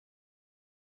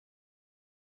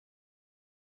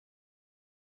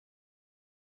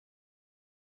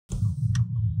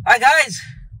Hi guys,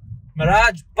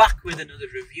 Miraj back with another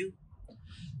review.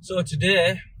 So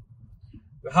today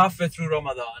we're halfway through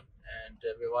Ramadan and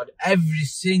we've had every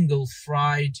single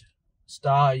fried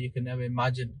star you can ever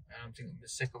imagine. And I'm thinking I'm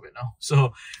sick of it now. So I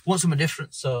want something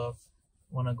different. So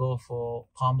I want to go for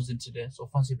Parmesan today. So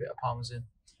fancy a bit of Parmesan.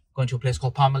 Going to a place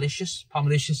called Parmolicious.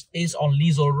 Parmolicious is on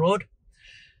Leesall Road.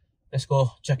 Let's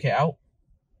go check it out.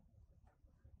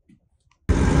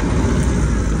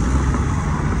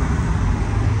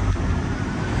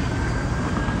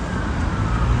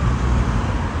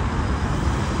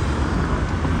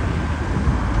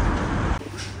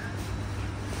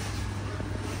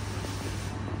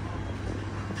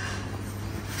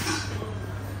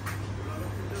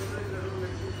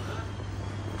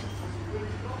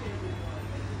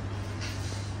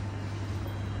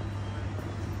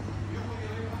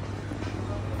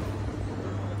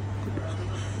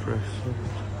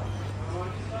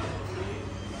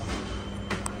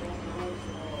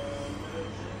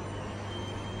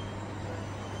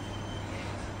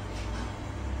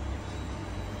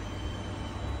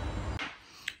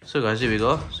 So guys, here we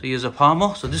go. So here's a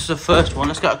Parmo. So this is the first one.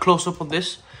 Let's get a close up of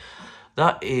this.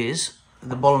 That is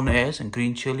the bolognese and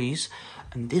green chilies.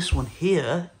 And this one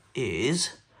here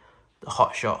is the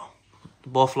hot shot.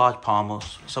 Both large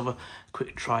Parmos. Let's have a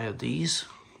quick try of these.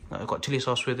 I've got chili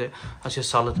sauce with it. That's your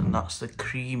salad, and that's the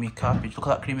creamy cabbage. Look at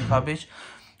that creamy cabbage.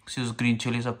 See those green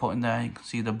chilies I put in there. You can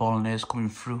see the bolognese coming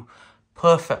through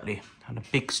perfectly. And the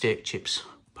big steak chips.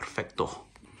 Perfecto.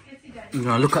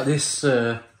 Now look at this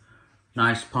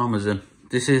nice Parmesan.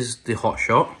 This is the hot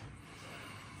shot.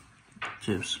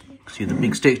 Chips. See the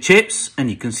big steak chips, and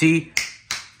you can see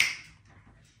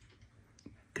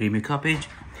creamy cabbage.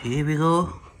 Here we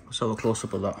go. Let's have a close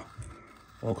up of that.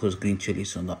 All those green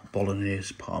chilies and that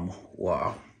bolognese Parmo.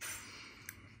 Wow.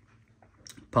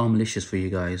 Parmolicious for you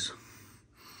guys.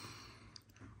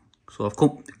 So it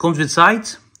comes with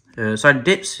sides. Side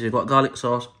dips. You've got garlic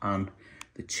sauce and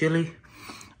the chili,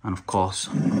 and of course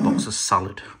a box of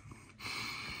salad.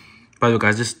 By the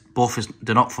way guys,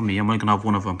 they're not for me. I'm only gonna have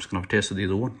one of them. I'm just gonna have a taste of the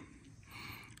other one.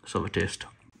 Let's have a taste.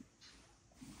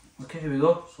 Okay, here we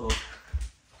go. So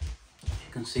you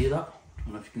can see that. I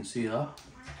don't know if you can see that.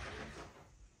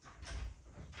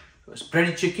 So it's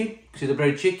breaded chicken. You can see the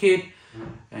breaded chicken,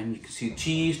 and you can see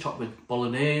cheese topped with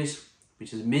bolognese,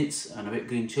 which is mince and a bit of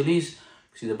green chilies. You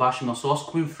can see the bechamel sauce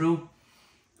coming through.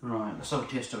 Right, let's have a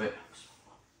taste of it.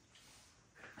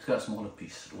 Let's get a smaller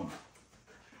piece.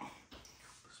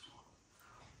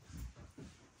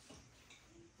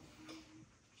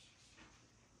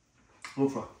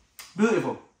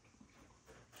 Beautiful.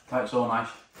 That's so nice.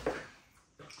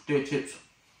 Steak chips.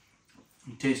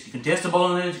 You can taste the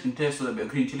bolognese. You can taste a little bit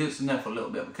of green chili that's in there for a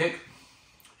little bit of a kick.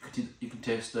 You can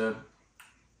taste the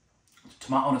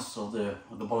tomato-ness of the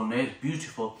bolognese.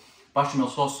 Beautiful. Bechamel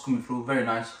sauce is coming through. Very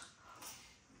nice.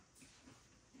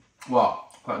 Wow.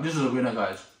 This is a winner,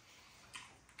 guys.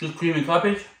 Just creamy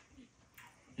cabbage.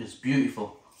 It's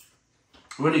beautiful.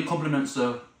 Really complements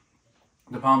the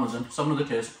Parmesan. Some of the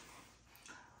taste.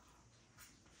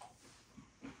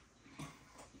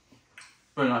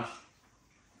 Very nice.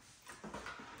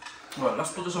 Right,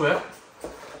 let's put this away.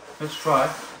 Let's try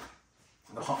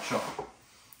the hot shot.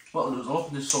 What I'll do is I'll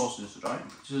open these sauces, right?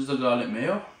 This is the garlic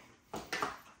mayo.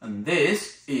 And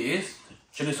this is the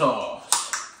chili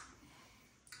sauce.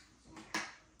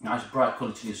 Nice bright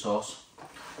coloured chili sauce.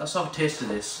 Let's have a taste of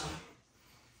this.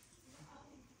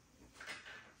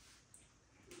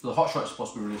 The hot shot is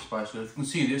supposed to be really spicy. If you can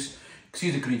see this, you can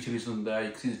see the green chilies in there,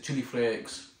 you can see the chili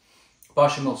flakes,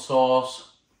 bechamel sauce,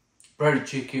 breaded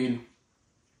chicken,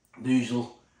 the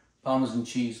usual Parmesan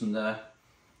cheese in there.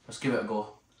 Let's give it a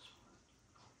go.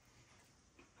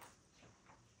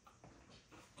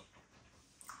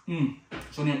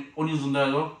 It's onions in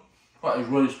there though. That is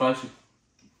really spicy.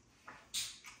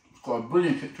 It's got a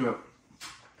brilliant kick to it.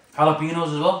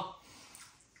 Jalapenos as well.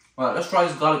 Right, let's try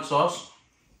this garlic sauce.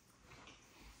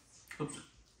 Oops.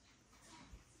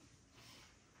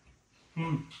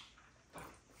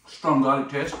 Strong garlic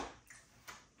taste.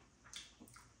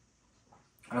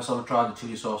 And let's have a try the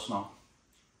chili sauce now.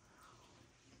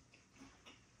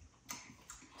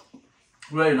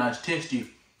 Very nice, tasty,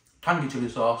 tangy chili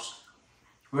sauce.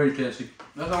 Very tasty.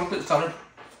 Let's have a look at the salad.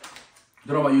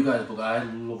 Don't know about you guys, but I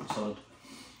love the salad.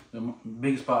 The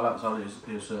biggest part of that salad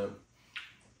is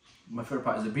my favourite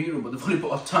part is the beetroot, but they've only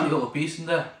put a tiny little piece in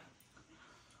there.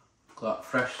 Got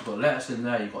fresh, you've got lettuce in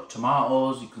there, you've got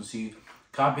tomatoes, you can see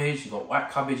cabbage, you've got white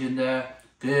cabbage in there,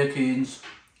 gherkins,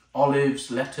 olives,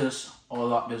 lettuce, all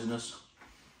that business.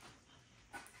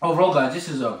 Overall guys, this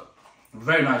is a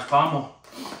very nice Parmo.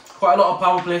 Quite a lot of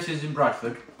Parmo places in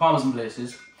Bradford, Parmesan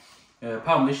places.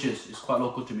 Parmolicious is quite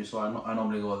local to me, so I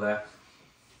normally go there.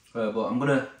 But I'm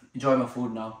gonna enjoy my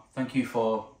food now. Thank you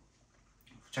for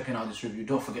checking out this review.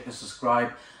 Don't forget to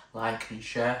subscribe, like and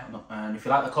share. And if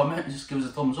you like the comment, just give us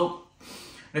a thumbs up.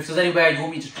 And if there's anywhere you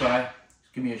want me to try,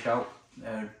 just give me a shout.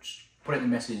 Just put it in the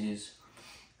messages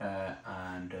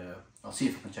and I'll see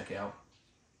if I can check it out.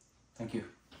 Thank you.